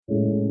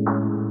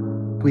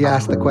we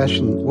asked the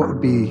question, what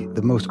would be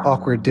the most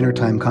awkward dinner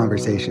time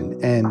conversation?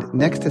 And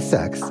next to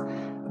sex,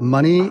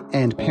 money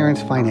and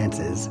parents'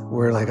 finances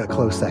were like a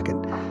close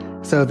second.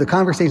 So the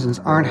conversations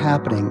aren't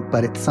happening,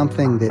 but it's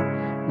something that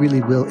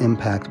really will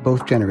impact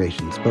both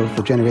generations, both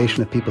the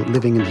generation of people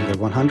living into their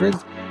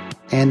 100s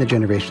and the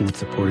generation that's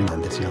supporting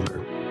them that's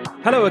younger.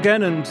 Hello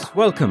again and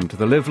welcome to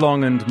the Live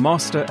Long and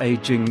Master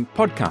Aging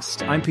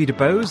podcast. I'm Peter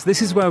Bowes. This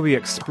is where we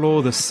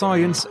explore the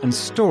science and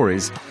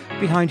stories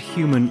behind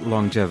human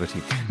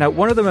longevity. Now,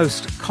 one of the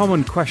most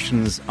common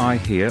questions I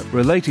hear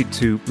related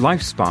to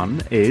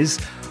lifespan is,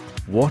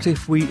 what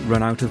if we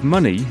run out of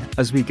money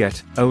as we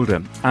get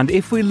older? And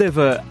if we live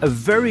a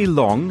very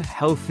long,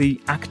 healthy,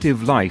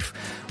 active life,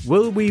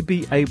 will we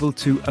be able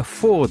to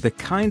afford the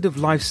kind of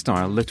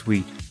lifestyle that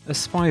we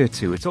aspire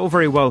to? It's all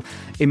very well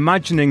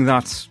imagining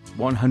that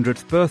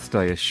 100th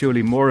birthday, as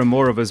surely more and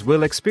more of us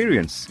will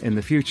experience in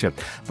the future.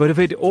 But if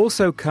it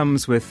also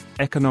comes with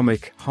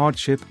economic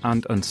hardship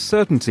and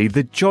uncertainty,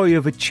 the joy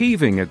of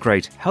achieving a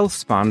great health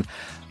span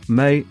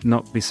may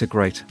not be so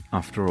great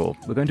after all.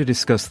 We're going to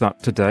discuss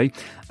that today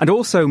and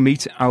also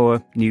meet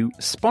our new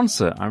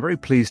sponsor. I'm very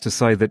pleased to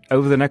say that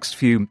over the next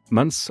few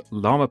months,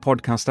 Llama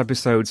podcast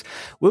episodes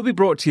will be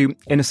brought to you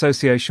in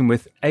association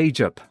with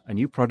AgeUp, a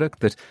new product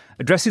that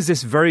addresses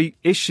this very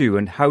issue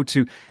and how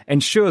to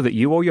ensure that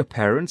you or your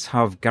parents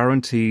have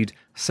guaranteed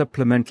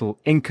supplemental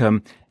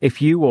income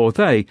if you or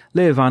they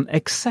live an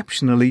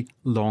exceptionally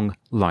long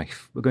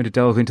life. We're going to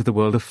delve into the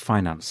world of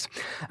finance.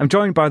 I'm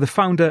joined by the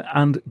founder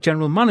and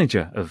general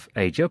manager of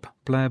AgeUp,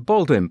 Blair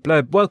Baldwin.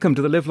 Blair, welcome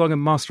to the Live Long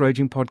and Master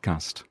Aging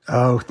podcast.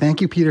 Oh,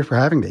 thank you, Peter, for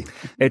having me.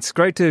 It's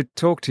great to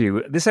talk to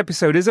you. This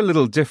episode is a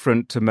little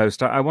different to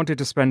most. I wanted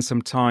to spend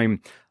some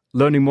time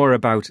learning more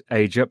about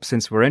AgeUp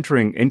since we're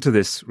entering into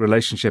this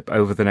relationship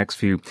over the next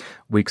few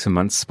weeks and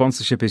months.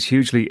 Sponsorship is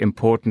hugely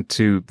important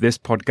to this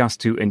podcast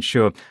to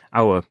ensure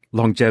our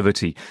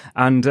longevity.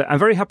 And I'm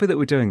very happy that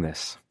we're doing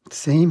this.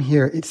 Same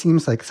here. It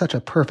seems like such a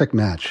perfect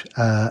match.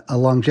 A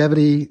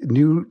longevity,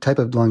 new type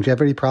of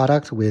longevity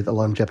product with a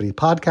longevity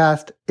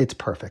podcast. It's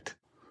perfect.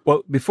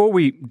 Well, before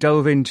we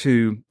delve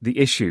into the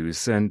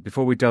issues and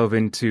before we delve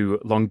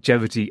into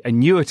longevity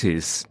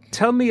annuities,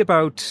 tell me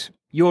about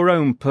your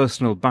own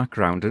personal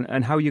background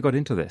and how you got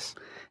into this.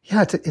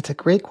 Yeah, it's a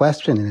great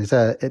question, and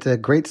it's a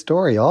great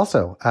story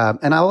also.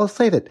 And I will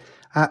say that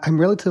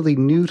I'm relatively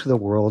new to the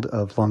world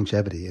of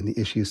longevity and the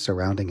issues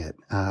surrounding it.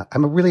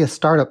 I'm really a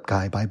startup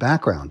guy by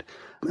background.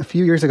 A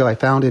few years ago, I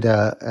founded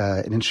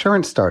an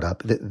insurance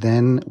startup that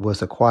then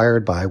was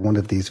acquired by one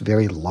of these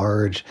very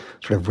large,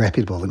 sort of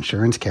reputable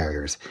insurance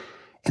carriers.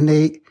 And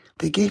they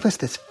gave us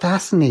this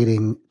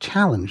fascinating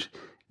challenge.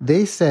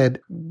 They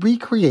said,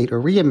 recreate or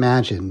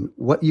reimagine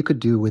what you could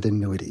do with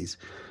annuities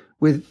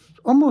with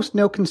almost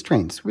no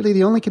constraints. Really,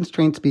 the only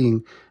constraints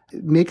being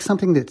make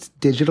something that's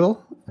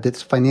digital,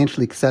 that's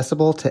financially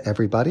accessible to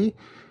everybody,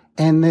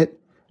 and that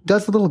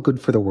does a little good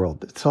for the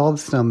world, that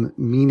solves some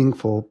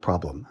meaningful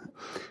problem.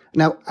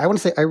 Now, I want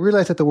to say, I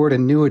realize that the word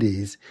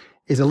annuities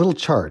is a little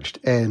charged.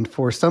 And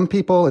for some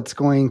people, it's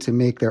going to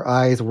make their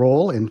eyes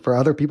roll. And for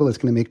other people, it's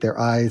going to make their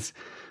eyes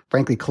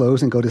frankly,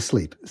 close and go to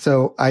sleep.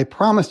 So I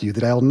promise you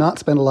that I will not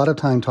spend a lot of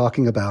time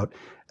talking about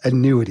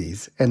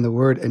annuities and the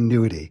word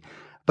annuity.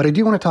 But I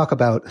do want to talk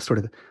about sort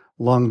of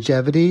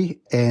longevity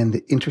and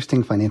the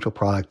interesting financial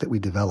product that we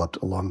developed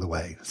along the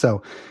way.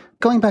 So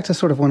going back to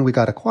sort of when we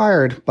got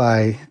acquired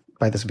by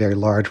this very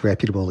large,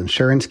 reputable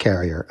insurance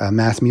carrier,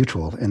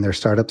 MassMutual, and their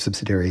startup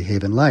subsidiary,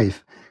 Haven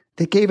Life,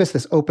 they gave us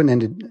this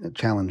open-ended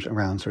challenge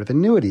around sort of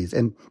annuities.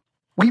 And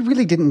we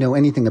really didn't know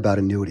anything about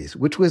annuities,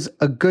 which was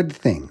a good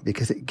thing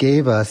because it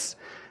gave us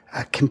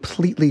a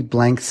completely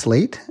blank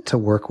slate to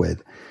work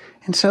with.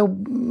 And so,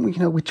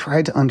 we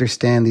tried to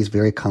understand these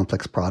very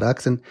complex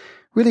products and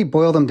really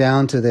boil them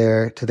down to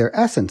their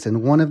essence.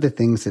 And one of the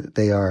things that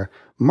they are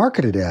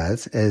marketed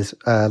as is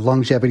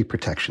longevity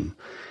protection.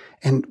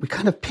 And we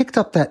kind of picked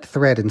up that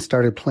thread and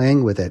started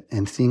playing with it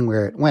and seeing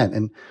where it went.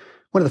 And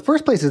one of the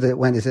first places that it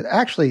went is that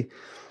actually,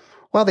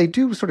 while they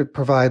do sort of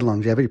provide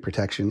longevity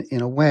protection,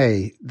 in a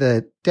way,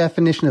 the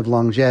definition of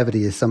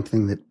longevity is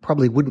something that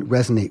probably wouldn't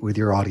resonate with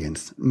your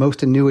audience.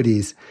 Most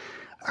annuities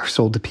are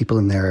sold to people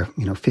in their,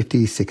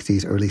 50s,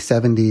 60s, early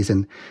 70s.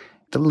 And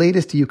the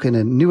latest you can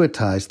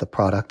annuitize the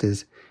product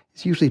is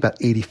usually about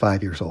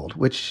 85 years old,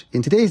 which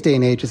in today's day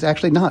and age is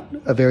actually not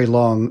a very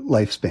long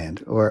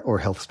lifespan or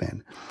health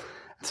span.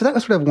 So that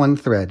was sort of one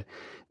thread.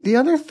 The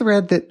other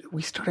thread that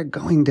we started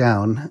going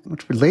down,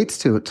 which relates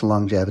to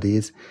longevity,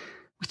 is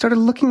we started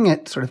looking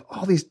at sort of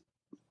all these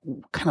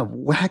kind of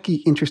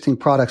wacky, interesting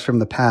products from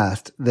the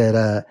past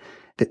that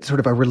sort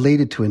of are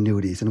related to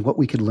annuities and what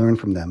we could learn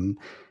from them.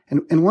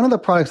 And one of the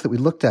products that we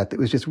looked at that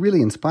was just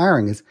really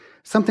inspiring is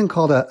something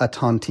called a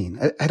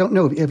Tontine. I don't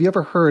know. Have you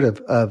ever heard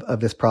of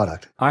this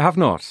product? I have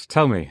not.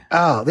 Tell me.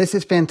 Oh, this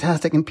is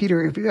fantastic. And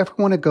Peter, if you ever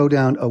want to go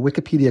down a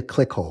Wikipedia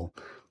clickhole,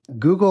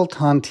 Google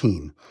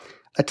Tontine.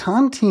 A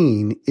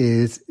Tontine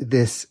is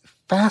this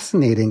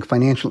fascinating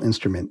financial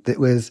instrument that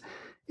was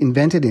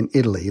invented in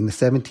Italy in the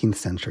 17th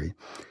century.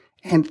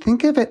 And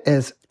think of it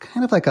as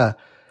kind of like a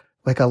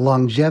like a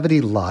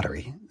longevity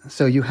lottery.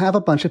 So you have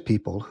a bunch of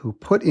people who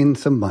put in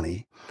some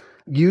money,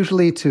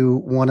 usually to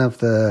one of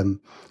the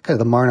kind of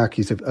the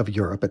monarchies of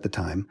Europe at the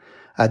time.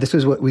 This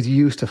was what was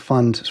used to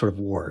fund sort of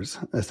wars,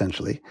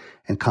 essentially,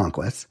 and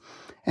conquests.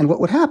 And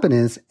what would happen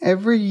is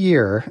every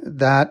year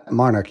that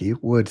monarchy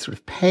would sort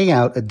of pay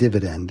out a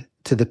dividend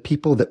to the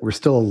people that were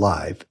still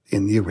alive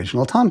in the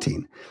original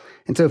tontine.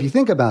 And so if you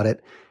think about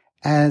it,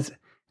 as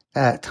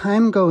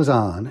time goes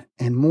on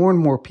and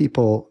more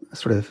people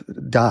sort of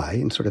die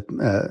and sort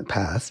of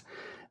pass,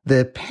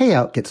 the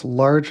payout gets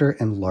larger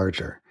and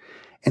larger.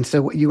 And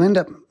so what you end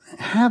up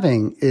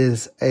having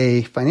is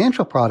a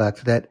financial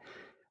product that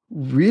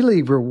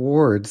really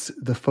rewards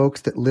the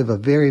folks that live a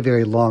very,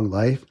 very long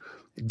life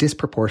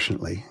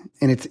disproportionately.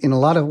 And it's in a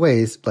lot of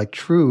ways like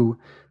true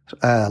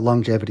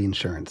longevity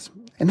insurance.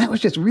 And that was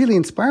just really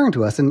inspiring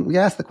to us. And we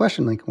asked the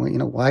question, like, well,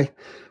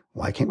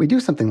 why can't we do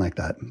something like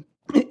that?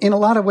 In a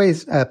lot of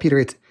ways,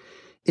 Peter,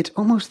 it's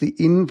almost the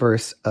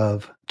inverse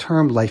of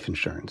term life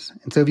insurance.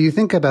 And so if you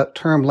think about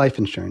term life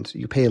insurance,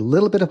 you pay a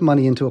little bit of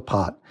money into a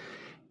pot,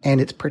 and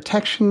it's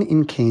protection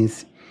in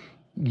case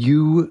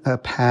you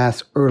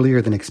pass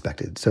earlier than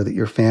expected, so that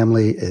your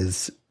family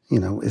is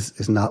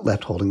not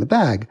left holding the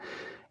bag.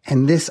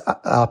 And this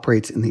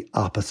operates in the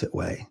opposite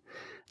way.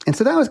 And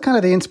so that was kind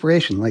of the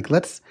inspiration. Like,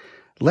 let's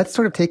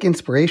sort of take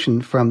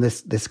inspiration from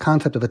this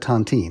concept of a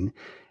tontine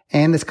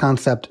and this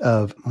concept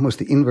of almost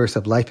the inverse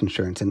of life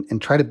insurance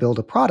and try to build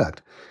a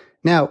product.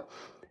 Now,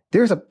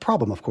 there's a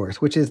problem, of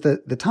course, which is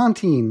that the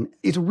tontine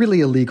is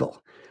really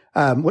illegal.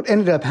 What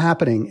ended up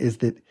happening is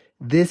that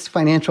this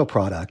financial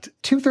product,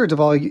 2/3 of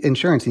all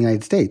insurance in the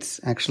United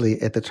States,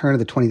 actually at the turn of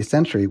the 20th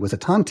century, was a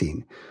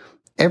tontine.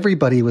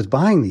 Everybody was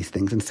buying these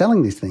things and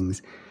selling these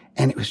things,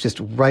 and it was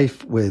just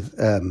rife with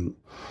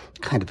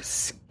kind of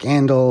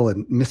scandal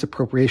and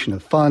misappropriation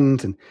of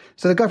funds. And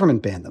so the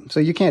government banned them. So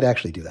you can't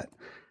actually do that.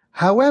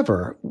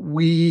 However,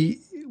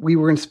 we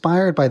were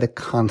inspired by the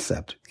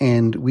concept,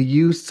 and we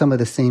used some of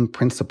the same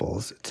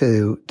principles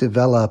to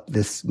develop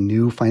this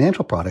new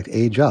financial product,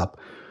 Age Up,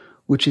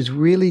 which is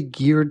really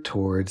geared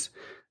towards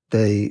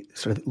the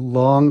sort of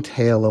long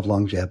tail of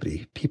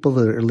longevity, people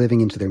that are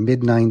living into their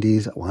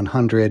mid-90s,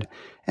 100,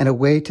 and a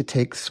way to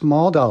take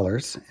small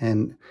dollars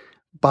and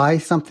buy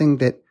something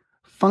that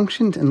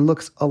functions and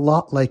looks a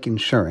lot like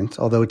insurance,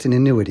 although it's an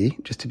annuity,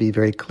 just to be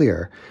very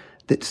clear,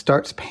 that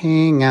starts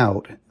paying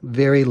out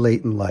very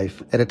late in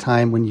life at a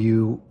time when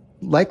you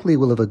likely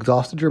will have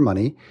exhausted your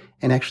money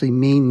and actually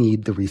may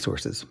need the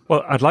resources.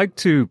 Well, I'd like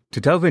to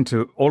delve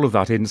into all of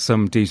that in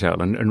some detail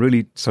and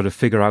really sort of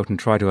figure out and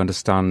try to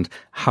understand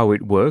how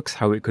it works,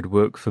 how it could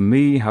work for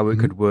me, how it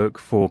could work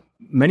for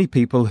many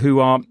people who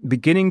are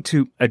beginning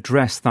to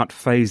address that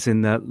phase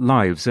in their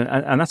lives.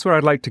 And that's where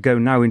I'd like to go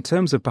now in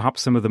terms of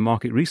perhaps some of the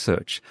market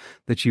research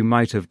that you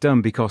might have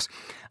done, because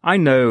I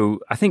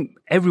think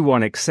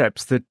everyone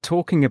accepts that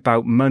talking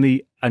about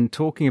money and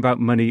talking about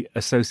money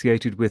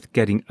associated with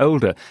getting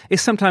older is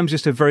sometimes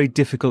just a very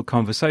difficult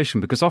conversation,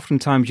 because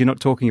oftentimes you're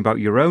not talking about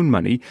your own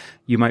money.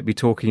 You might be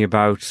talking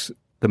about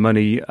the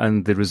money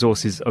and the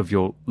resources of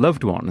your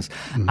loved ones.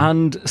 Mm-hmm.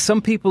 And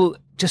some people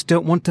just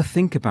don't want to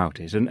think about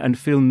it and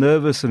feel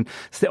nervous, and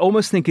they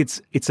almost think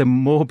it's a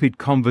morbid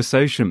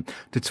conversation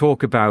to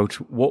talk about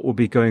what will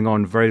be going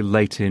on very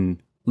late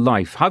in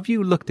life. Have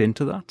you looked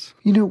into that?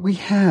 We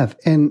have.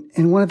 And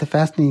one of the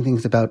fascinating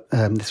things about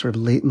this sort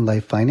of late in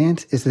life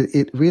finance is that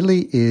it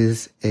really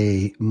is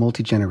a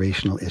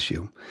multi-generational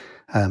issue.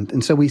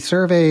 And so we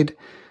surveyed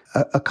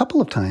a couple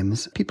of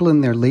times people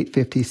in their late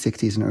 50s,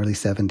 60s, and early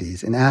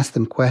 70s and asked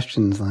them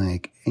questions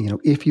like,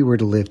 if you were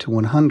to live to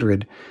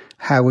 100,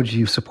 how would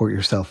you support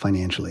yourself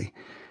financially?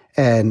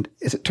 And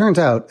as it turns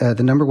out,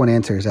 the number one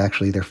answer is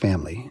actually their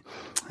family.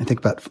 I think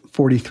about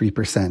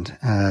 43%.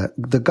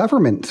 The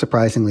government,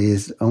 surprisingly,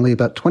 is only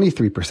about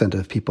 23%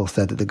 of people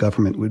said that the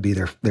government would be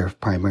their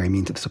primary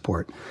means of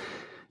support.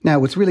 Now,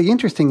 what's really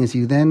interesting is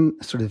you then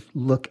sort of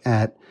look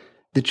at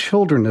the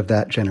children of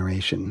that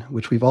generation,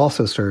 which we've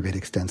also surveyed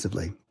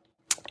extensively.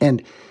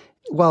 And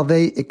while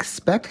they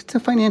expect to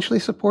financially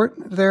support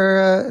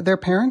their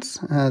parents,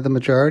 the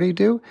majority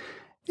do,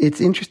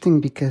 it's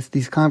interesting because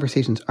these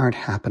conversations aren't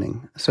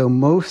happening. So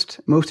most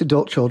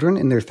adult children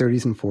in their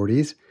 30s and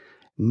 40s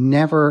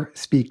never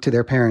speak to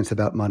their parents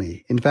about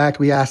money. In fact,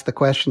 we asked the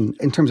question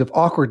in terms of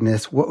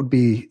awkwardness, what would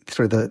be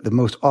sort of the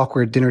most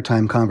awkward dinner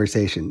time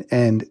conversation?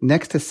 And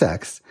next to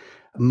sex,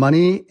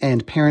 money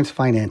and parents'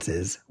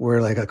 finances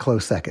were like a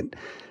close second.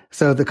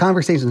 So the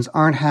conversations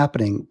aren't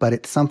happening, but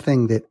it's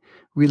something that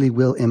really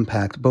will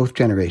impact both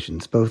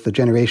generations, both the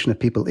generation of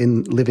people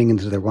living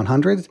into their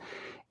 100s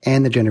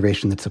and the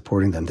generation that's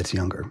supporting them that's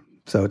younger.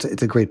 So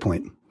it's a great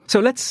point. So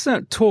let's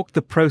talk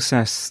the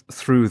process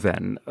through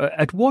then.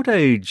 At what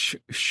age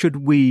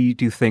should we,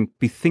 do you think,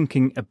 be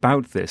thinking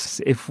about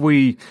this? If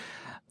we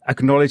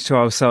acknowledge to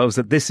ourselves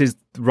that this is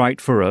right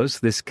for us,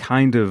 this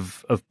kind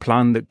of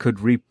plan that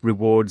could reap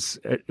rewards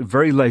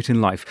very late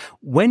in life,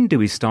 when do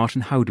we start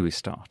and how do we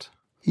start?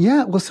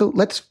 Yeah, well, so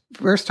let's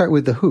first start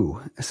with the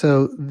who.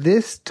 So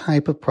this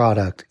type of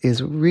product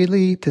is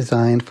really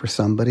designed for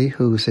somebody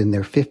who's in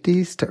their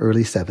 50s to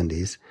early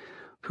 70s,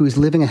 who's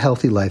living a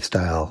healthy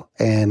lifestyle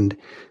and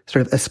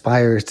sort of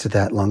aspires to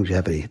that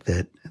longevity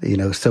that,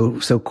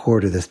 so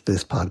core to this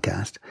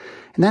podcast.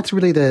 And that's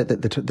really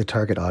the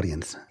target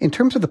audience. In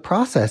terms of the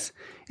process,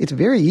 it's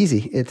very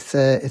easy. It's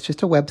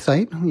just a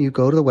website. You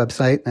go to the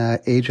website,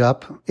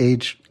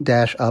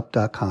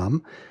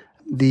 age-up.com.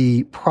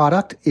 The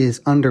product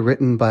is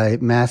underwritten by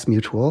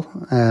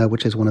MassMutual,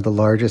 which is one of the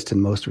largest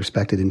and most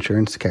respected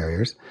insurance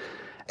carriers.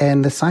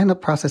 And the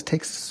sign-up process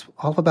takes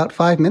all of about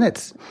 5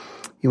 minutes.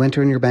 You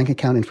enter in your bank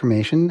account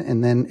information,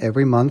 and then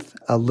every month,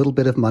 a little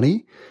bit of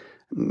money,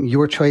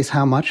 your choice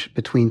how much,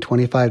 between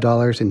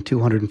 $25 and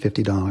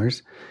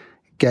 $250,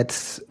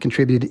 gets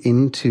contributed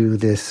into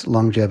this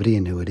longevity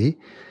annuity.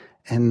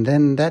 And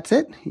then that's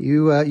it.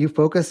 You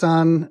focus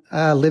on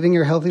living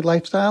your healthy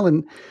lifestyle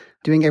and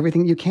doing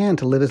everything you can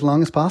to live as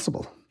long as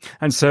possible.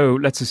 And so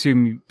let's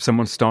assume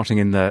someone's starting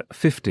in their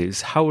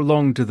 50s. How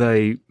long do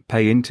they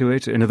pay into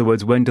it? In other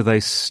words, when do they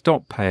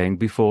stop paying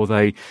before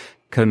they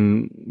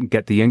can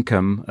get the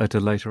income at a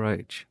later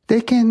age?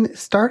 They can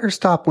start or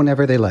stop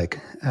whenever they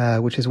like,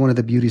 which is one of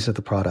the beauties of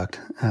the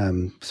product.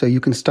 So you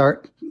can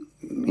start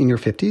in your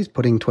 50s,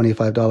 putting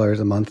 $25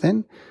 a month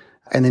in,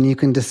 and then you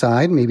can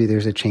decide maybe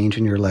there's a change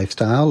in your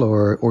lifestyle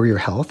or your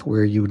health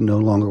where you no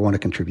longer want to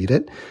contribute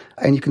it,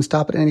 and you can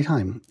stop at any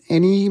time.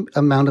 Any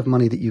amount of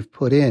money that you've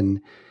put in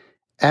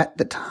at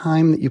the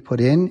time that you put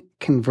in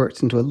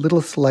converts into a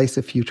little slice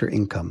of future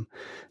income.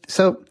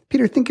 So,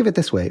 Peter, think of it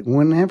this way.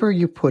 Whenever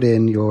you put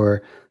in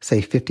your,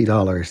 say,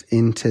 $50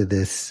 into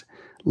this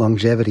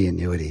longevity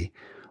annuity,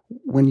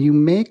 when you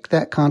make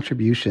that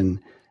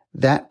contribution,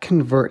 that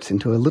converts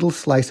into a little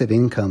slice of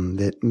income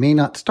that may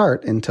not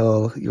start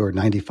until you're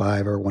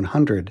 95 or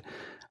 100,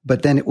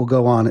 but then it will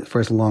go on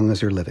for as long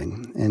as you're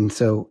living. And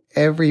so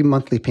every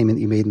monthly payment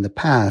you made in the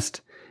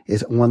past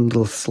is one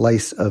little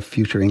slice of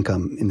future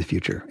income in the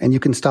future. And you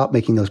can stop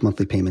making those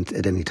monthly payments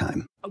at any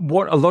time.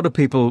 What a lot of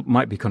people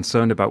might be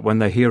concerned about when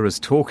they hear us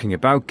talking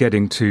about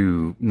getting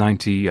to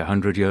 90,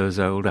 100 years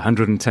old,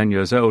 110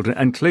 years old,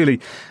 and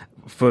clearly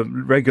for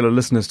regular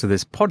listeners to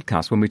this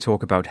podcast, when we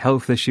talk about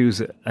health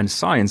issues and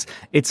science,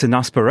 it's an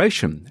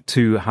aspiration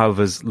to have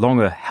as long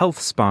a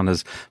health span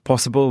as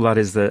possible. That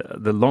is the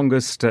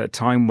longest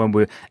time when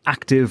we're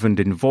active and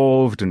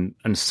involved and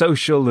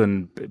social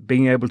and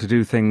being able to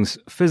do things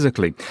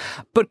physically.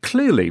 But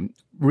clearly,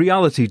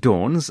 reality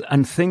dawns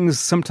and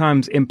things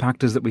sometimes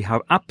impact us that we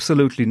have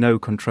absolutely no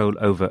control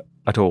over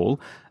at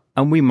all.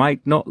 And we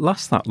might not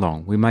last that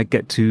long. We might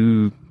get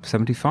to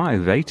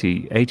 75,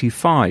 80,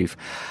 85.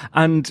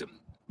 And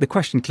the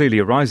question clearly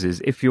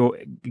arises, if you're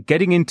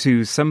getting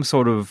into some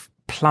sort of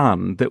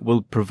plan that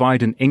will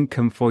provide an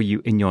income for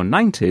you in your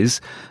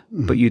 90s,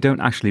 but you don't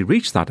actually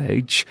reach that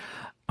age,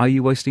 are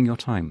you wasting your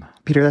time?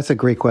 Peter, that's a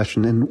great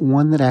question, and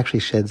one that actually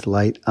sheds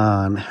light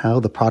on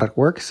how the product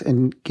works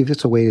and gives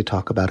us a way to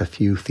talk about a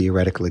few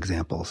theoretical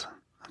examples.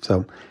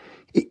 So,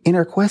 in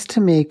our quest to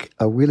make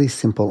a really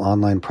simple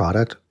online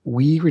product,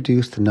 we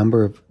reduced the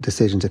number of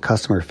decisions a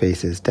customer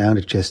faces down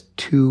to just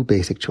 2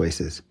 basic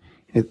choices.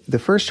 The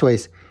first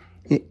choice,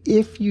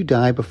 if you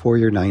die before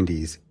your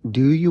 90s,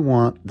 do you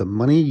want the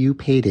money you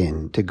paid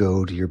in to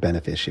go to your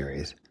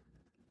beneficiaries?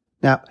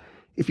 Now,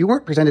 if you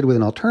weren't presented with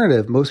an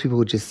alternative, most people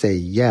would just say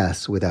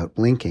yes without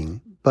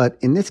blinking. But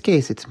in this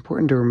case, it's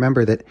important to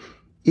remember that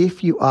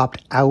if you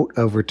opt out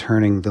of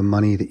returning the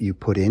money that you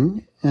put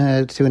in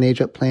to an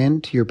age-up plan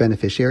to your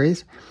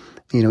beneficiaries,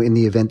 in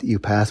the event that you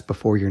pass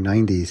before your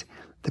 90s,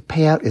 the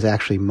payout is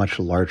actually much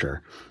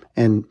larger.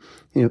 And,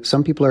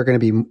 some people are going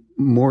to be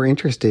more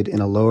interested in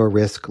a lower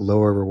risk,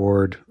 lower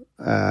reward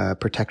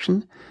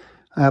protection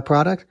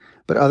product,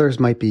 but others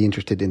might be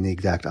interested in the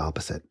exact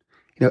opposite.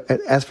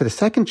 As for the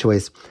second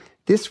choice,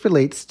 this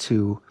relates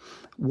to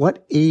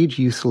what age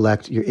you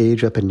select your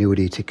age-up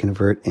annuity to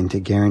convert into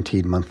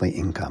guaranteed monthly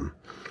income.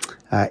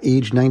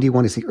 Age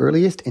 91 is the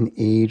earliest and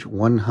age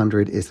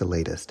 100 is the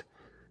latest.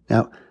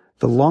 Now,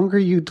 the longer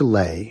you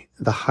delay,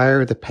 the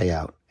higher the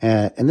payout.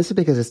 And this is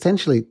because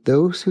essentially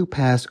those who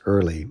pass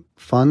early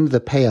fund the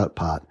payout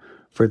pot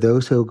for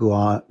those who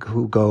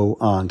go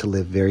on to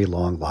live very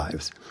long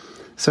lives.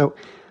 So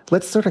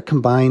let's sort of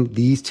combine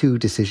these 2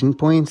 decision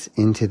points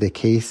into the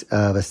case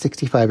of a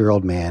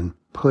 65-year-old man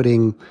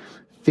putting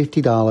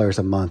 $50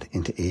 a month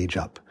into Age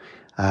Up.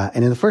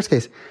 And in the first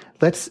case,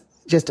 let's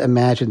just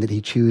imagine that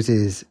he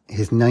chooses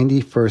his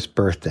 91st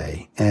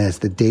birthday as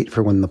the date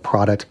for when the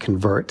product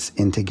converts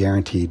into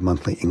guaranteed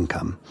monthly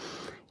income.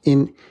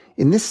 In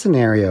this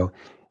scenario,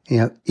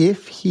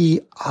 if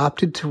he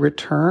opted to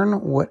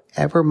return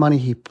whatever money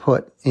he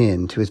put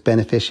in to his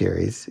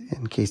beneficiaries,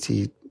 in case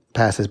he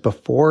passes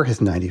before his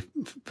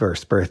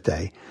 91st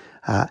birthday,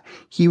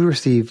 he would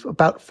receive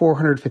about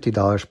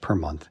 $450 per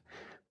month.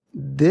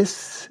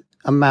 This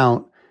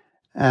amount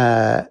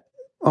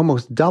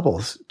almost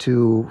doubles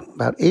to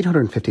about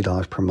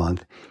 $850 per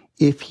month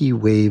if he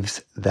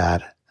waives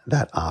that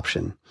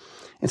option.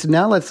 And so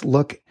now let's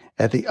look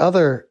at the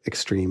other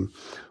extreme,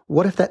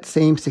 what if that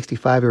same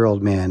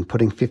 65-year-old man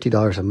putting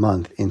 $50 a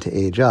month into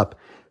Age Up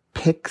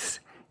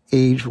picks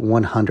age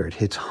 100,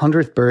 his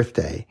 100th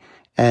birthday,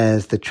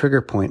 as the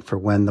trigger point for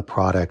when the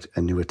product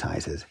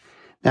annuitizes?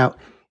 Now,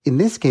 in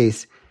this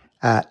case,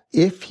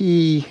 if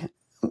he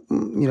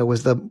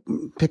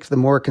picks the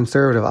more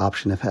conservative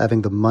option of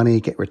having the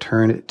money get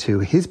returned to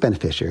his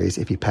beneficiaries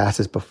if he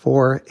passes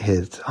before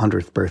his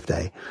 100th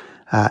birthday,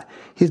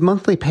 his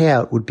monthly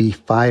payout would be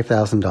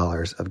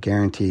 $5,000 of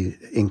guaranteed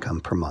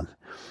income per month.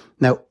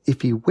 Now,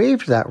 if he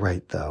waived that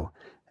right, though,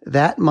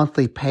 that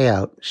monthly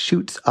payout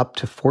shoots up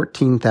to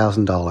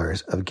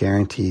 $14,000 of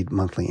guaranteed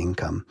monthly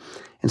income.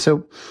 And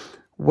so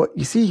what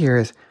you see here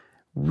is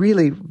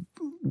really,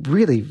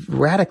 really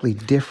radically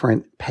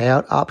different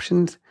payout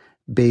options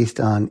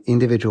based on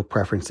individual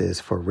preferences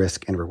for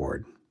risk and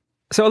reward.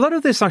 So a lot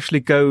of this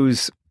actually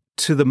goes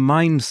to the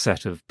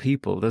mindset of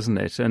people, doesn't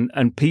it?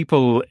 And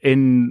people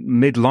in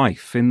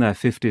midlife, in their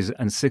 50s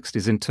and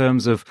 60s, in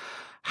terms of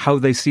how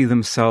they see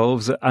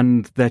themselves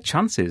and their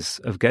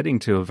chances of getting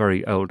to a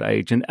very old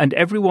age. And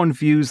everyone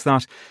views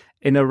that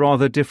in a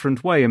rather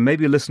different way. And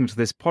maybe listening to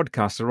this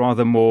podcast are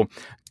rather more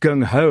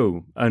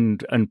gung-ho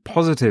and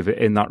positive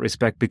in that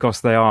respect because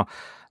they are,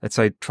 let's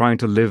say, trying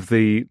to live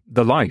the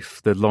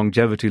life, the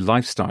longevity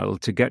lifestyle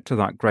to get to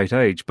that great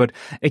age. But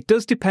it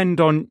does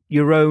depend on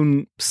your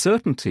own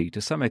certainty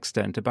to some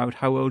extent about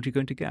how old you're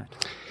going to get.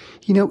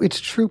 You know, it's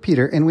true,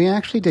 Peter, and we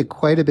actually did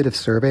quite a bit of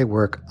survey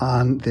work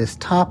on this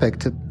topic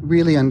to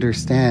really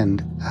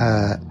understand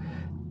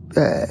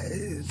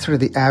sort of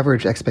the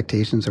average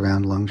expectations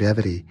around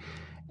longevity.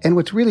 And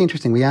what's really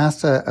interesting, we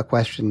asked a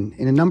question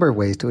in a number of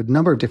ways to a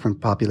number of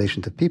different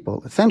populations of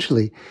people.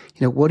 Essentially,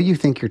 what do you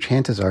think your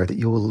chances are that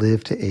you will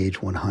live to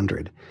age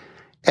 100?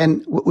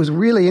 And what was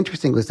really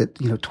interesting was that,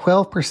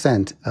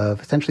 12%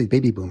 of essentially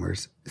baby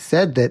boomers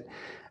said that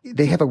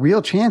they have a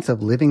real chance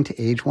of living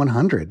to age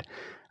 100.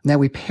 Now,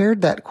 we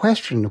paired that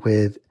question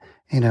with,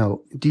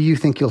 do you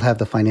think you'll have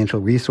the financial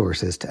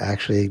resources to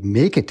actually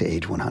make it to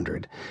age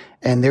 100?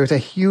 And there's a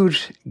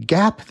huge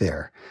gap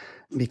there.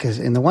 Because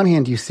in the one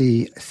hand, you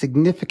see a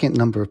significant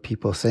number of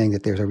people saying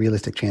that there's a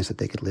realistic chance that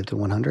they could live to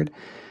 100.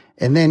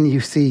 And then you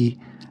see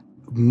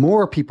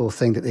more people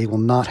saying that they will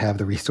not have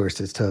the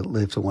resources to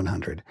live to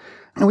 100.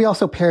 And we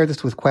also pair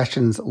this with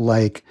questions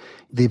like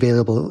the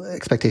available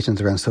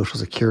expectations around Social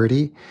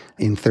Security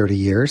in 30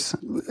 years.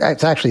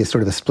 It's actually a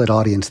sort of a split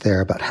audience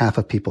there. About half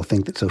of people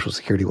think that Social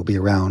Security will be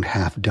around,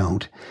 half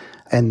don't.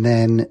 And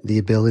then the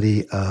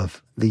ability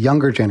of the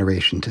younger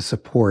generation to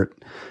support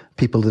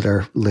people that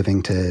are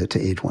living to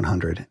age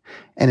 100.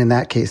 And in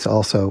that case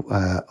also,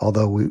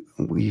 although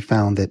we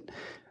found that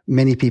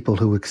many people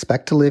who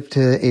expect to live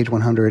to age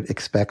 100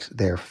 expect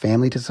their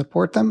family to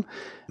support them,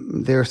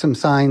 there are some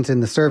signs in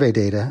the survey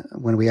data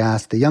when we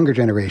asked the younger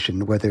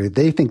generation whether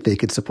they think they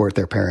could support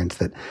their parents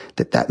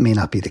that may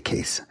not be the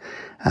case.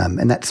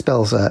 And that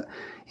spells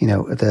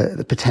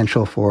the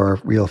potential for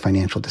real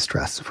financial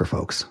distress for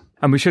folks.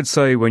 And we should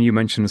say, when you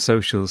mention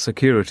Social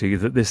Security,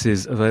 that this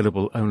is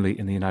available only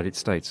in the United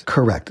States.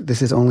 Correct.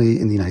 This is only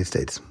in the United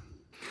States.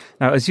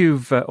 Now, as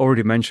you've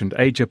already mentioned,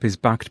 Age Up is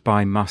backed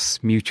by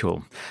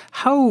MassMutual.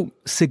 How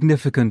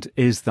significant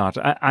is that?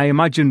 I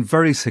imagine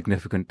very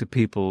significant to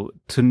people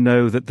to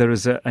know that there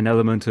is an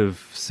element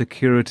of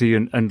security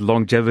and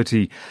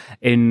longevity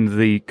in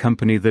the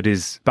company that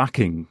is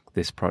backing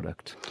this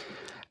product.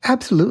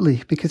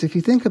 Absolutely, because if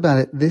you think about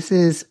it, this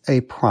is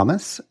a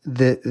promise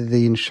that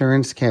the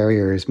insurance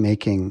carrier is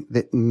making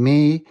that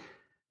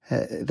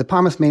the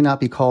promise may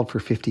not be called for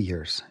 50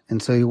 years. And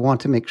so you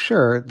want to make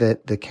sure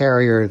that the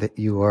carrier that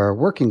you are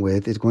working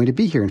with is going to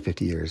be here in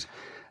 50 years.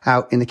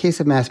 Now, in the case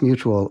of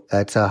MassMutual,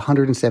 it's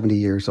 170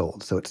 years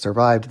old. So it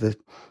survived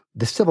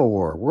the Civil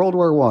War, World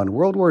War I,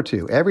 World War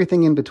II,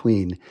 everything in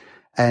between,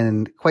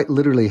 and quite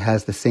literally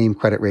has the same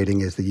credit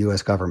rating as the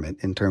U.S. government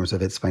in terms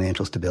of its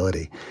financial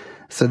stability.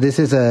 So this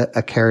is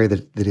a carrier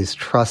that is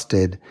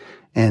trusted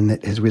and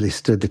that has really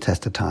stood the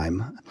test of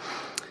time.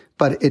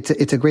 But it's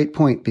a great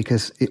point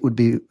because it would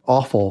be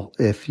awful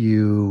if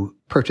you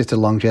purchased a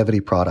longevity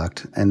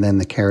product and then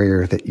the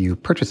carrier that you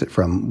purchased it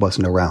from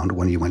wasn't around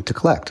when you went to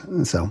collect.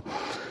 And so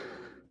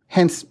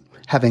hence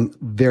having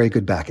very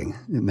good backing,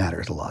 it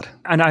matters a lot.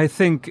 And I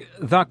think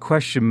that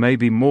question may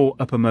be more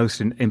uppermost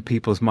in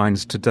people's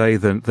minds today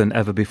than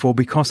ever before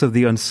because of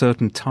the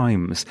uncertain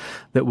times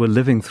that we're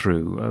living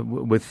through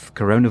with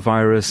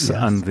coronavirus.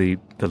 Yes. And the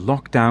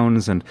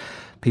lockdowns and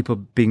people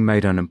being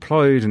made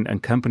unemployed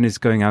and companies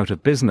going out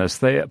of business.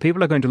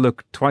 People are going to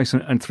look twice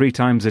and three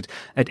times at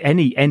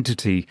any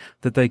entity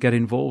that they get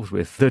involved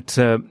with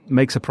that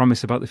makes a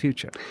promise about the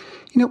future.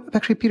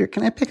 Actually, Peter,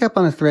 can I pick up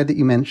on a thread that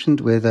you mentioned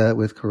with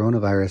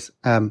coronavirus?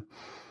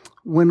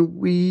 When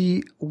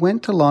we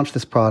went to launch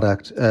this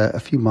product a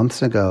few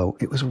months ago,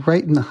 it was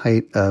right in the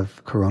height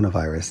of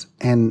coronavirus.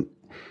 And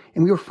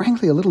we were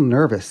frankly a little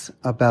nervous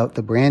about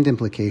the brand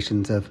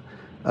implications of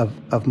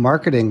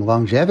marketing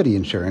longevity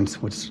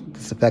insurance, which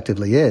this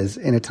effectively is,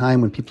 in a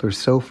time when people are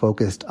so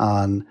focused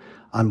on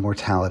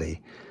mortality.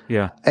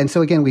 Yeah. And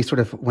so again, we sort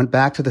of went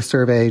back to the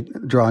survey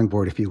drawing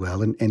board, if you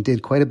will, and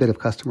did quite a bit of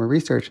customer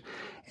research.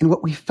 And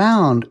what we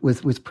found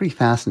was pretty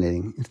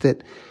fascinating. Is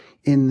that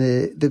in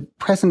the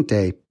present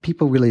day,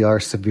 people really are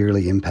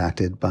severely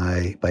impacted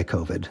by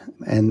COVID,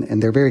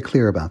 and they're very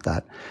clear about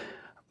that.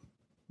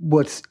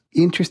 What's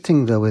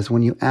interesting, though, is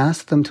when you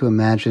ask them to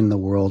imagine the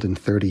world in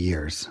 30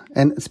 years,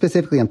 and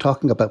specifically I'm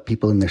talking about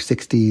people in their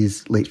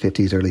 60s, late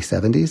 50s, early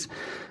 70s,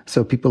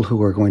 so people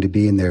who are going to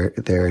be in their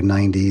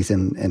 90s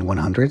and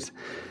 100s,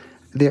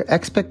 their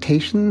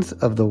expectations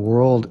of the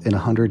world in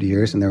 100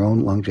 years and their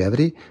own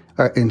longevity,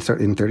 or in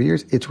 30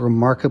 years, it's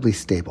remarkably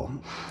stable.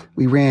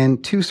 We ran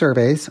 2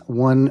 surveys,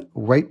 one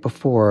right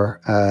before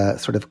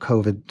sort of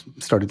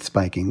COVID started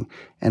spiking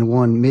and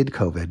one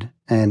mid-COVID,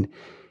 and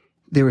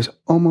there was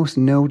almost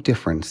no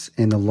difference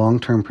in the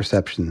long-term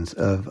perceptions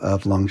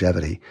of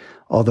longevity,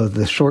 although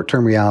the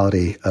short-term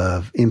reality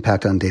of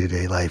impact on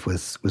day-to-day life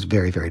was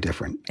very, very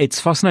different.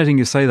 It's fascinating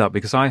you say that,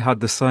 because I had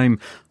the same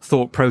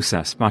thought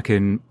process back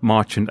in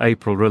March and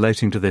April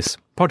relating to this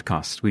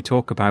podcast. We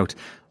talk about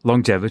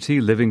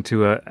longevity, living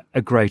to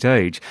a great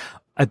age.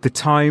 At the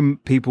time,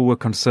 people were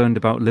concerned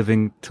about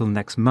living till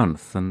next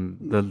month and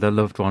their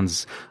loved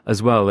ones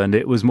as well. And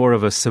it was more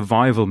of a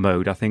survival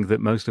mode, I think,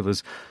 that most of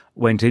us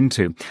went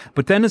into.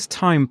 But then as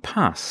time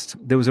passed,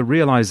 there was a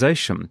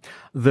realization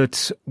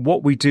that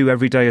what we do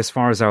every day as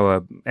far as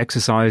our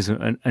exercise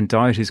and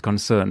diet is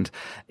concerned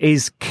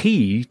is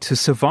key to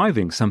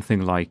surviving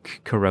something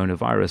like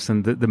coronavirus.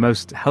 And the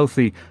most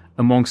healthy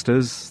amongst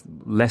us,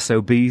 less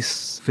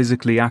obese,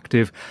 physically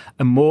active,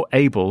 and more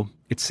able,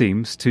 it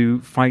seems, to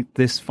fight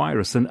this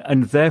virus.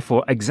 And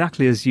therefore,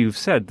 exactly as you've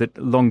said, that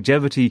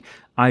longevity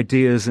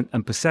ideas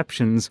and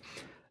perceptions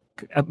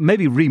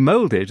maybe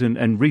remolded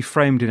and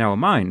reframed in our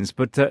minds,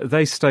 but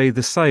they stay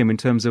the same in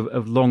terms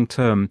of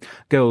long-term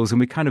goals. And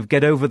we kind of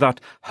get over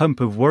that hump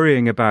of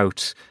worrying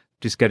about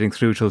just getting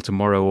through till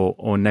tomorrow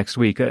or next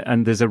week.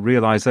 And there's a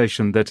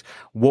realization that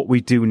what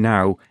we do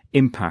now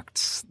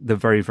impacts the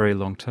very, very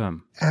long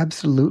term.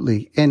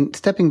 Absolutely. And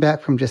stepping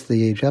back from just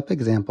the age up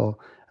example,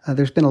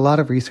 there's been a lot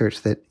of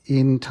research that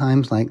in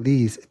times like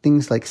these,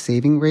 things like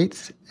saving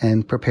rates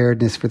and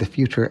preparedness for the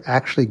future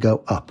actually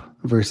go up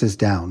versus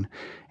down.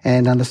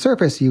 And on the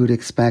surface, you would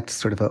expect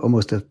sort of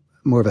almost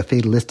more of a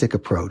fatalistic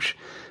approach,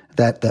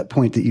 that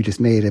point that you just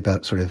made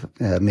about sort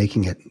of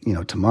making it,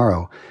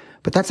 tomorrow.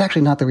 But that's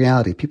actually not the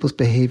reality. People's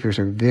behaviors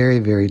are very,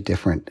 very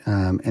different,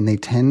 and they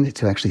tend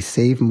to actually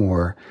save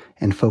more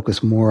and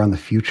focus more on the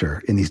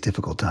future in these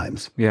difficult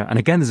times. Yeah, and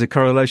again, there's a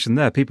correlation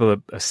there.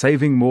 People are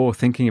saving more,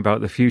 thinking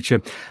about the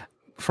future.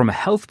 From a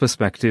health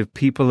perspective,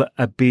 people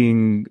are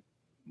being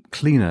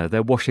cleaner,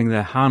 they're washing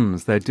their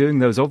hands, they're doing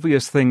those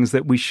obvious things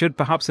that we should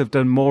perhaps have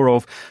done more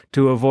of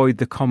to avoid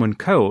the common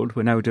cold.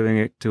 We're now doing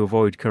it to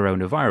avoid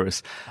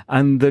coronavirus,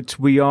 and that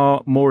we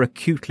are more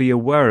acutely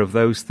aware of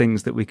those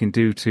things that we can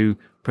do to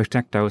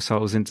protect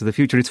ourselves into the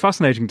future. It's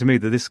fascinating to me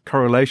that this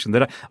correlation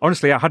that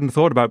honestly I hadn't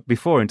thought about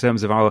before in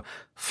terms of our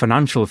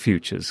financial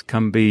futures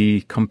can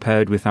be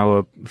compared with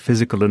our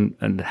physical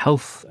and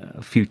health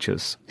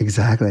futures.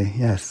 Exactly,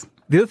 yes.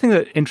 The other thing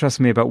that interests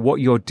me about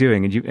what you're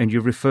doing, and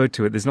you referred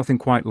to it, there's nothing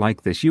quite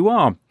like this. You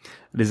are,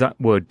 there's that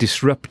word,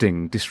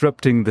 disrupting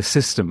the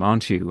system,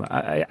 aren't you?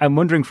 I'm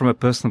wondering from a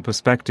personal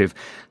perspective,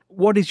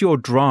 what is your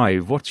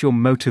drive? What's your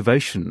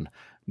motivation,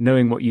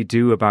 knowing what you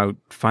do about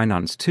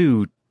finance,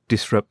 to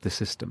disrupt the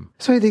system?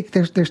 So I think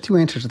there's 2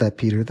 answers to that,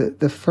 Peter.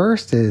 The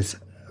first is,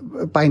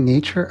 by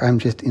nature, I'm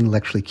just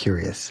intellectually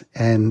curious.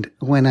 And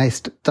when I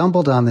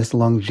stumbled on this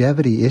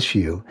longevity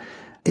issue,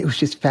 it was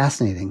just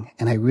fascinating.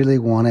 And I really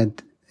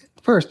wanted,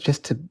 first,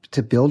 just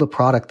to build a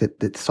product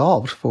that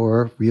solved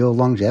for real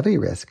longevity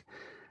risk.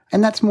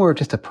 And that's more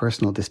just a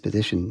personal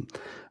disposition.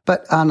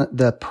 But on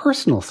the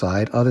personal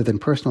side, other than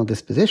personal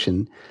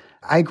disposition,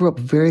 I grew up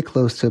very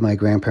close to my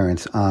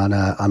grandparents on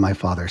my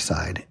father's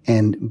side.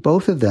 And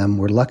both of them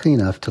were lucky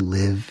enough to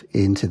live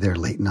into their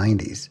late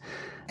 90s.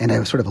 And I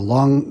was sort of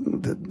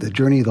along the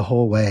journey the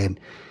whole way. And,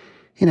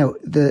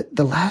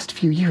 the last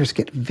few years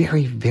get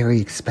very,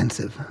 very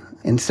expensive.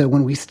 And so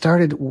when we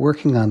started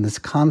working on this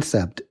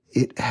concept,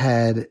 it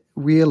had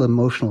real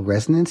emotional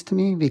resonance to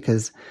me,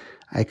 because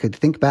I could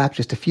think back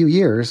just a few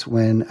years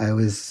when I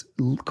was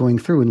going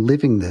through and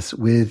living this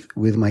with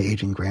my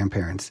aging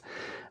grandparents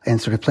and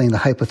sort of playing the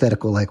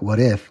hypothetical, like, what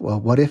if? Well,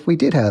 what if we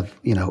did have,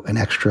 an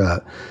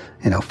extra,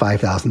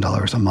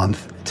 $5,000 a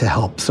month to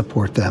help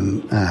support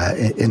them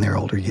in their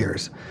older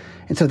years?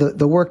 And so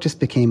the work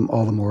just became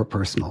all the more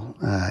personal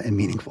and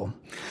meaningful.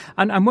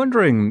 And I'm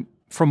wondering,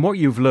 from what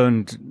you've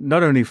learned,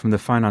 not only from the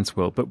finance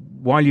world, but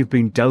while you've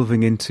been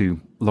delving into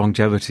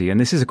longevity, and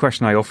this is a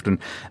question I often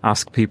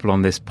ask people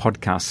on this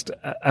podcast,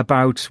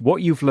 about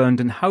what you've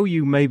learned and how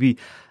you maybe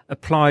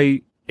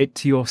apply it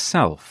to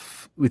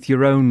yourself with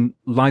your own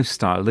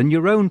lifestyle and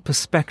your own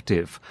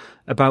perspective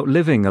about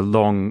living a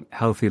long,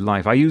 healthy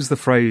life. I use the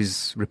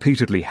phrase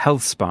repeatedly,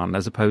 health span,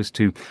 as opposed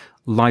to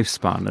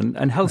lifespan.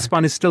 And health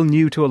span is still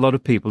new to a lot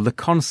of people. The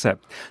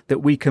concept that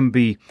we can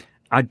be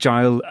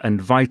agile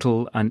and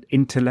vital and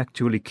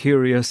intellectually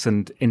curious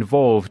and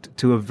involved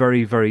to a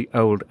very, very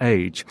old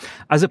age,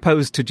 as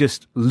opposed to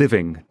just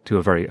living to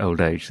a very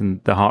old age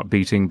and the heart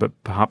beating, but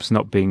perhaps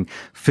not being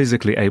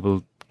physically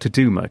able to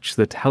do much,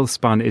 that health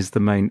span is the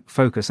main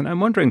focus. And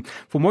I'm wondering,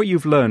 from what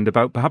you've learned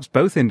about perhaps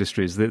both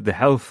industries, the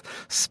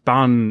health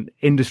span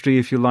industry,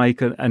 if you like,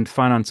 and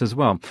finance as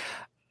well,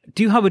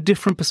 do you have a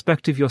different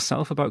perspective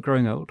yourself about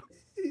growing old?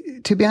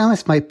 To be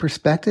honest, my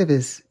perspective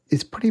is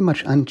pretty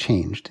much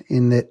unchanged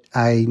in that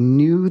I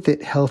knew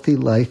that healthy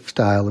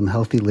lifestyle and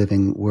healthy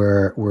living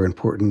were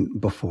important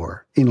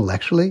before,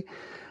 intellectually.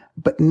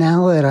 But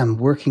now that I'm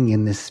working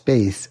in this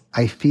space,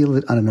 I feel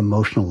it on an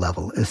emotional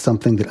level as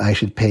something that I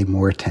should pay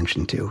more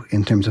attention to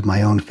in terms of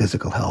my own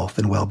physical health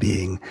and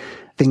well-being.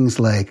 Things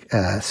like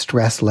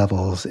stress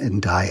levels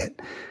and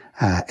diet.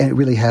 And it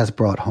really has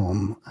brought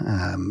home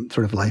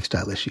sort of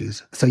lifestyle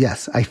issues. So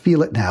yes, I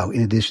feel it now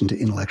in addition to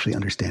intellectually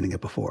understanding it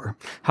before.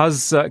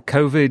 Has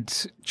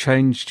COVID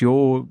changed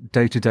your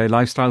day-to-day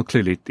lifestyle?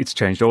 Clearly, it's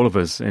changed all of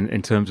us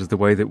in terms of the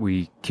way that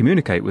we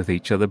communicate with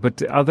each other.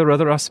 But are there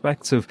other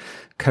aspects of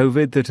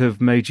COVID that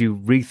have made you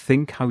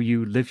rethink how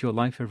you live your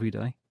life every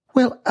day?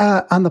 Well,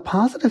 on the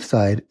positive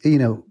side,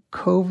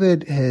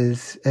 COVID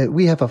has,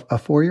 we have a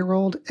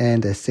 4-year-old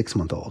and a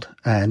 6-month-old.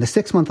 And the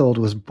 6-month-old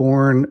was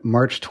born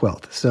March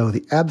 12th. So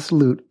the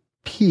absolute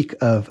peak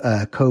of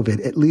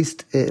COVID, at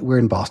least we're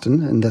in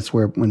Boston, and that's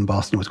when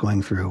Boston was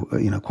going through,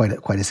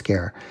 quite a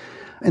scare.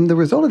 And the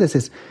result of this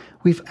is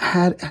we've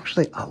had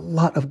actually a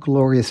lot of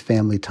glorious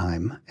family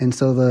time. And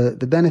so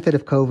the benefit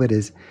of COVID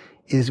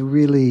is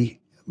really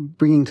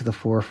bringing to the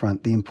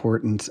forefront the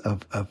importance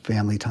of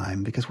family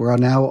time, because we're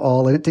now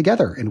all in it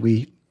together, and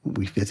we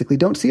physically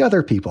don't see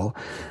other people,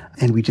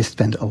 and we just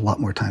spend a lot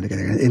more time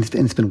together. And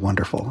it's been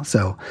wonderful.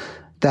 So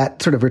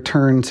that sort of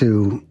return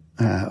to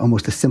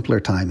almost a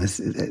simpler time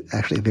is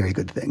actually a very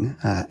good thing.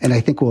 And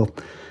I think will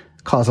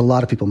cause a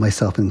lot of people,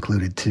 myself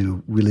included,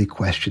 to really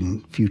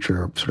question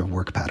future sort of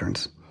work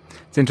patterns.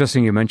 It's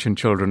interesting you mentioned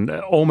children.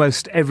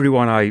 Almost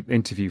everyone I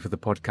interview for the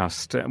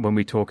podcast, when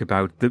we talk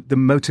about the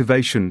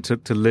motivation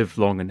to live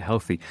long and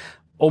healthy,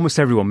 almost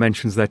everyone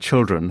mentions their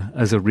children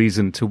as a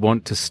reason to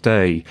want to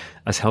stay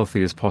as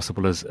healthy as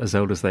possible as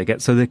old as they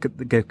get. So they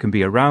can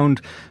be around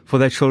for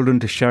their children,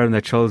 to share in their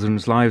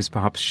children's lives,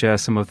 perhaps share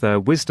some of their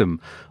wisdom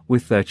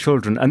with their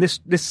children. And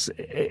this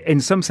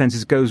in some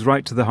senses, goes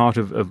right to the heart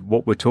of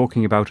what we're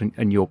talking about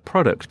in your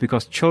product,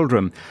 because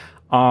children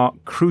are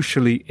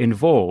crucially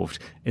involved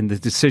in the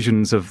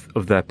decisions of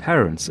their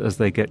parents as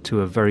they get to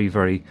a very,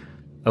 very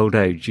old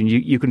age. And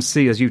you can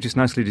see, as you've just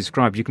nicely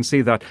described, you can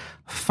see that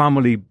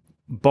family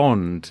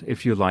bond,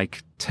 if you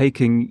like,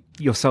 taking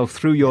yourself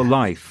through your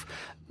life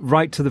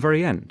right to the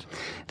very end.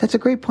 That's a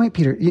great point,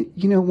 Peter.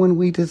 When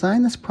we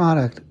designed this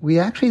product, we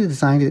actually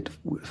designed it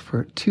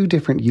for 2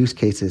 different use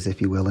cases,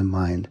 if you will, in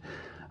mind.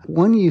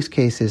 One use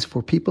case is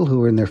for people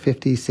who are in their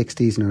 50s,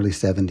 60s, and early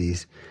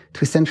 70s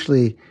to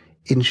essentially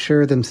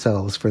insure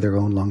themselves for their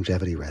own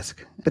longevity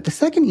risk. But the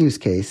second use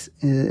case,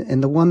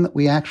 and the one that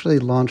we actually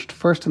launched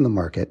first in the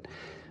market,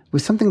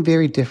 was something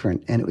very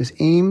different. And it was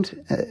aimed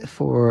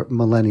for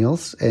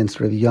millennials and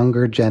sort of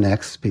younger Gen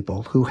X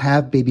people who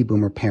have baby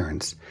boomer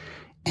parents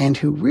and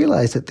who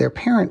realize that their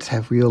parents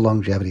have real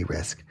longevity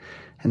risk.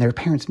 And their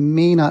parents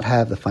may not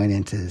have the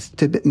finances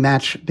to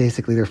match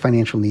basically their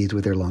financial needs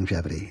with their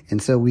longevity.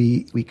 And so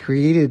we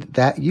created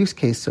that use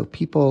case so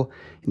people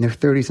in their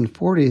 30s and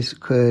 40s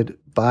could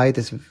buy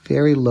this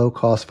very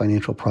low-cost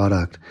financial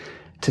product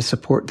to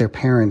support their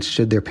parents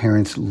should their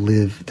parents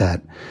live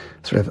that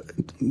sort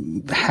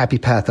of happy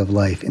path of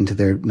life into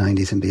their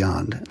 90s and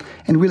beyond.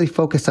 And really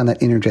focused on that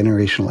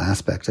intergenerational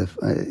aspect of,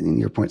 in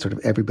your point, sort of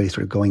everybody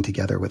sort of going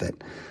together with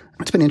it.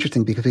 It's been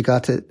interesting because we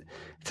got to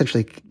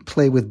essentially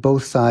play with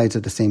both sides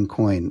of the same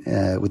coin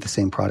with the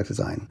same product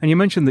design. And you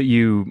mentioned that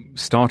you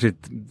started,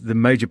 the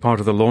major part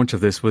of the launch of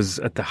this was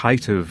at the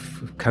height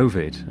of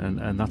COVID,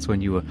 and that's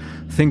when you were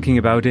thinking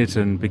about it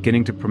and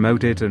beginning to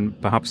promote it and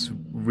perhaps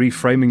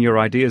reframing your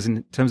ideas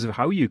in terms of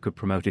how you could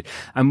promote it.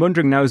 I'm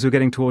wondering now, as we're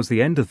getting towards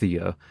the end of the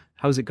year,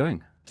 how's it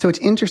going? So it's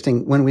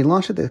interesting. When we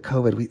launched at the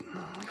COVID, we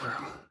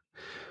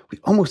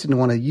almost didn't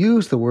want to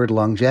use the word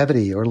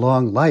longevity or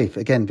long life,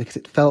 again, because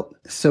it felt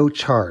so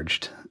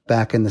charged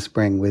back in the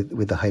spring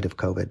with the height of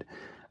COVID.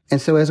 And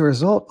so as a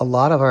result, a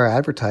lot of our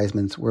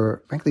advertisements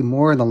were frankly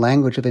more in the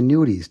language of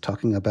annuities,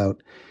 talking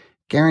about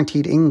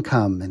guaranteed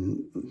income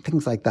and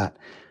things like that.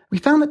 We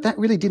found that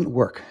really didn't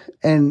work.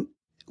 And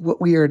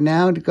what we are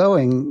now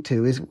going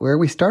to is where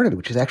we started,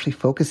 which is actually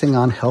focusing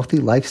on healthy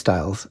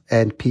lifestyles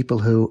and people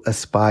who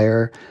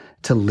aspire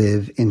to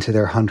live into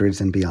their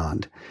hundreds and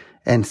beyond.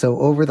 And so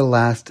over the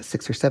last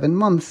 6 or 7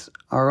 months,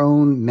 our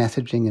own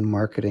messaging and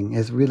marketing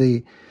has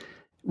really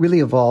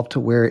evolved to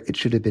where it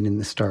should have been in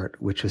the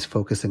start, which was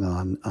focusing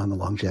on the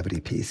longevity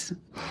piece.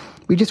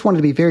 We just wanted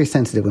to be very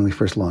sensitive when we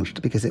first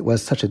launched because it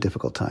was such a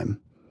difficult time.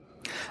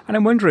 And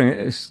I'm wondering,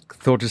 a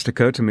thought just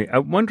occurred to me,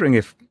 I'm wondering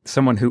if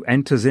someone who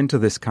enters into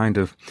this kind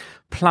of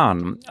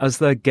plan as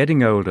they're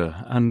getting older,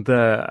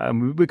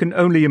 and we can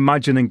only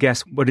imagine and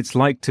guess what it's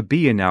like to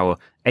be in our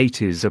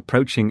 80s,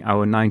 approaching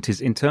our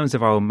 90s in terms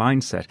of our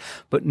mindset.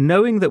 But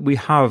knowing that we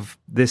have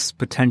this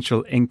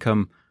potential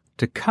income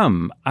to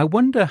come, I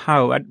wonder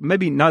how,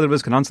 maybe neither of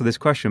us can answer this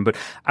question, but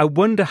I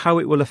wonder how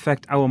it will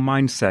affect our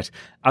mindset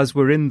as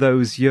we're in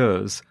those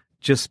years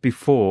just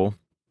before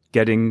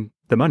getting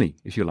the money,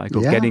 if you like,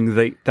 or getting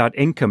that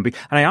income. And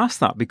I ask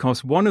that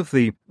because one of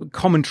the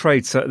common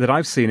traits that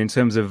I've seen in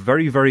terms of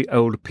very, very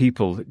old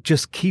people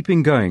just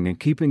keeping going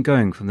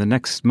from the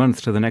next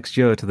month to the next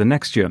year to the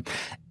next year,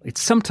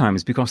 it's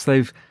sometimes because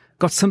they've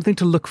got something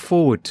to look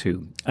forward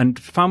to. And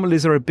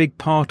families are a big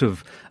part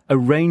of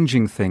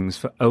arranging things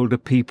for older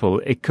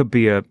people. It could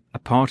be a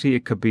party,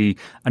 it could be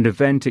an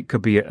event, it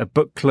could be a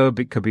book club,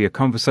 it could be a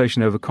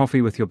conversation over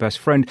coffee with your best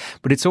friend,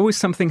 but it's always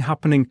something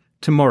happening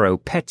tomorrow.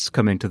 Pets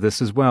come into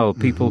this as well.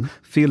 People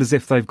feel as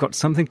if they've got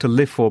something to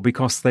live for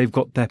because they've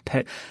got their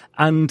pet.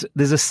 And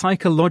there's a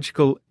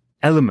psychological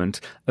element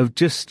of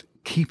just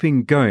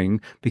keeping going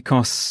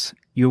because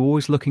you're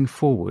always looking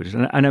forward.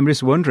 And I'm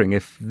just wondering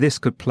if this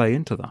could play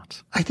into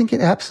that. I think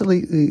it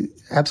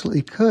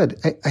absolutely could.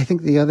 I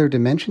think the other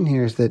dimension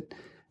here is that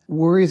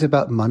worries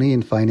about money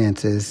and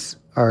finances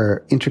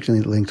are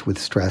intricately linked with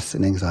stress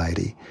and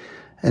anxiety.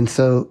 And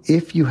so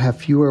if you have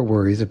fewer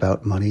worries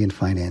about money and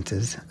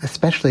finances,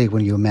 especially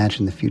when you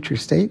imagine the future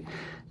state,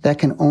 that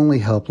can only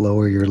help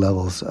lower your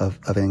levels of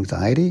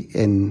anxiety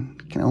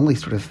and can only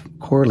sort of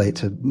correlate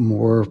to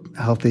more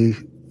healthy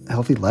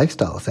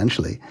lifestyle,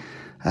 essentially,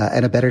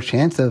 and a better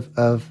chance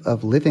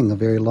of living a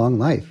very long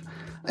life.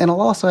 And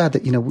I'll also add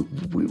that,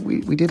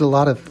 we did a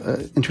lot of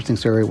interesting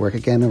survey work,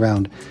 again,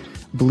 around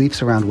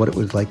beliefs around what it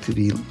would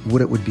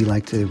be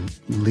like to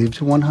live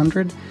to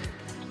 100.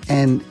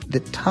 And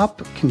the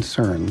top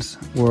concerns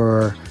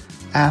were,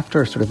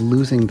 after sort of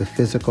losing the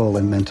physical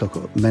and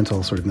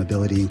mental sort of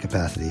mobility and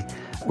capacity,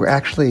 were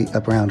actually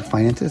around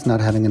finances, not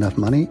having enough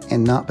money,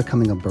 and not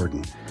becoming a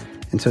burden.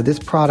 And so this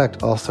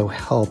product also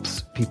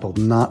helps people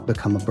not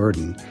become a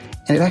burden.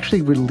 And it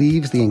actually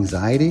relieves the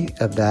anxiety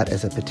of that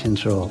as a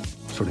potential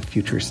sort of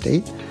future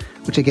state,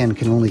 which again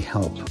can only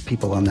help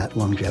people on that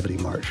longevity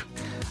march.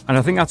 And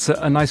I think that's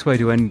a nice way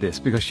to end this,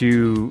 because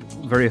you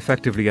very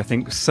effectively, I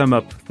think, sum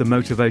up the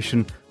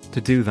motivation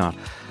to do that.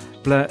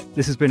 Blair,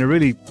 this has been a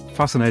really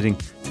fascinating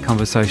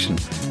conversation.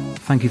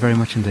 Thank you very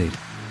much indeed.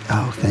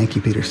 Oh, thank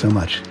you, Peter, so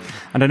much.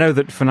 And I know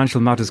that financial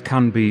matters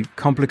can be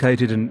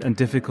complicated and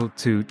difficult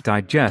to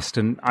digest,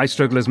 and I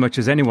struggle as much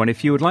as anyone.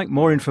 If you would like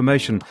more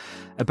information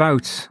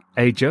about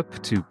Age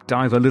Up, to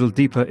dive a little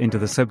deeper into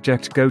the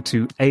subject, go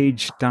to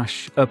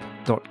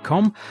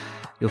age-up.com.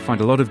 You'll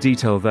find a lot of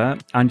detail there,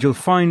 and you'll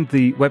find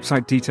the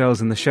website details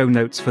in the show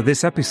notes for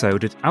this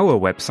episode at our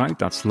website.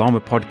 That's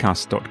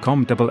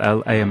lamapodcast.com,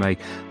 LLAMA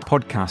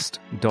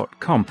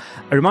podcast.com.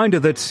 A reminder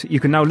that you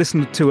can now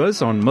listen to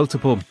us on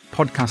multiple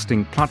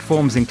podcasting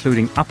platforms,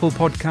 including Apple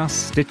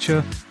Podcasts,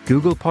 Stitcher,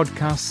 Google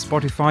Podcasts,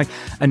 Spotify,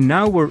 and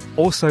now we're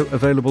also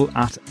available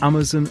at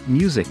Amazon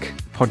Music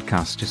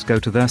Podcast. Just go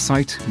to their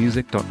site,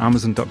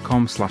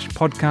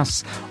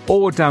 music.amazon.com/podcasts,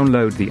 or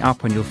download the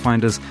app and you'll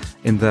find us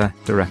in their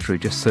directory.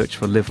 Just search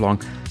for Live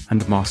Long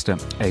and Master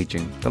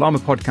Aging. The Llama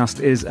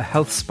Podcast is a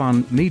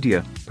HealthSpan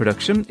media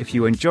production. If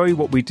you enjoy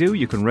what we do,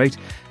 you can rate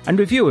and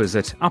review us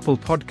at Apple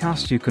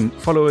Podcasts. You can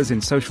follow us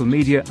in social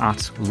media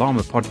at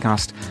Llama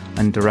Podcast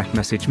and direct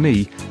message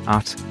me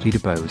at Peter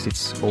Bowes.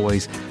 It's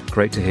always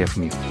great to hear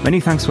from you. Many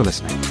thanks for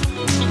listening.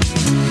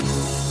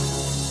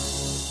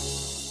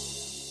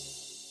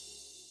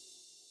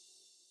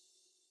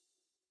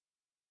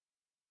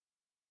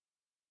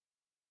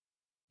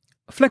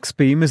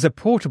 FlexBeam is a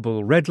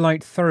portable red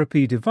light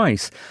therapy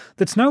device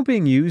that's now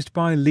being used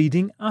by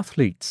leading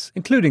athletes,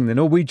 including the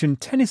Norwegian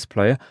tennis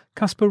player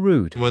Casper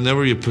Ruud.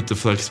 Whenever you put the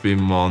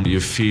FlexBeam on,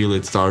 you feel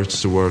it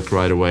starts to work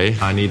right away.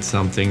 I need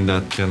something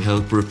that can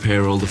help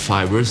repair all the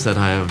fibers that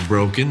I have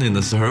broken in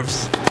the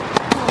nerves.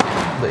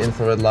 The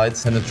infrared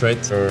lights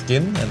penetrate your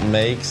skin and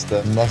makes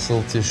the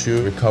muscle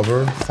tissue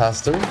recover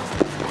faster.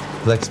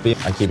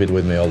 FlexBeam, I keep it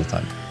with me all the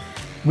time.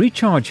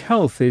 Recharge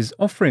Health is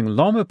offering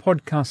Llama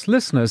Podcast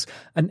listeners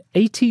an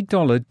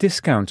 $80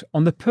 discount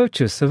on the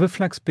purchase of a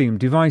FlexBeam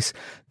device.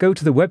 Go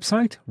to the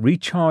website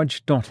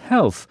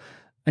recharge.health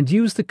and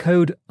use the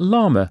code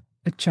LLAMA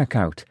at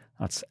checkout.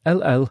 That's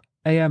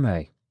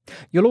LLAMA.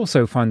 You'll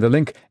also find the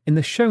link in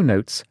the show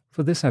notes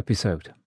for this episode.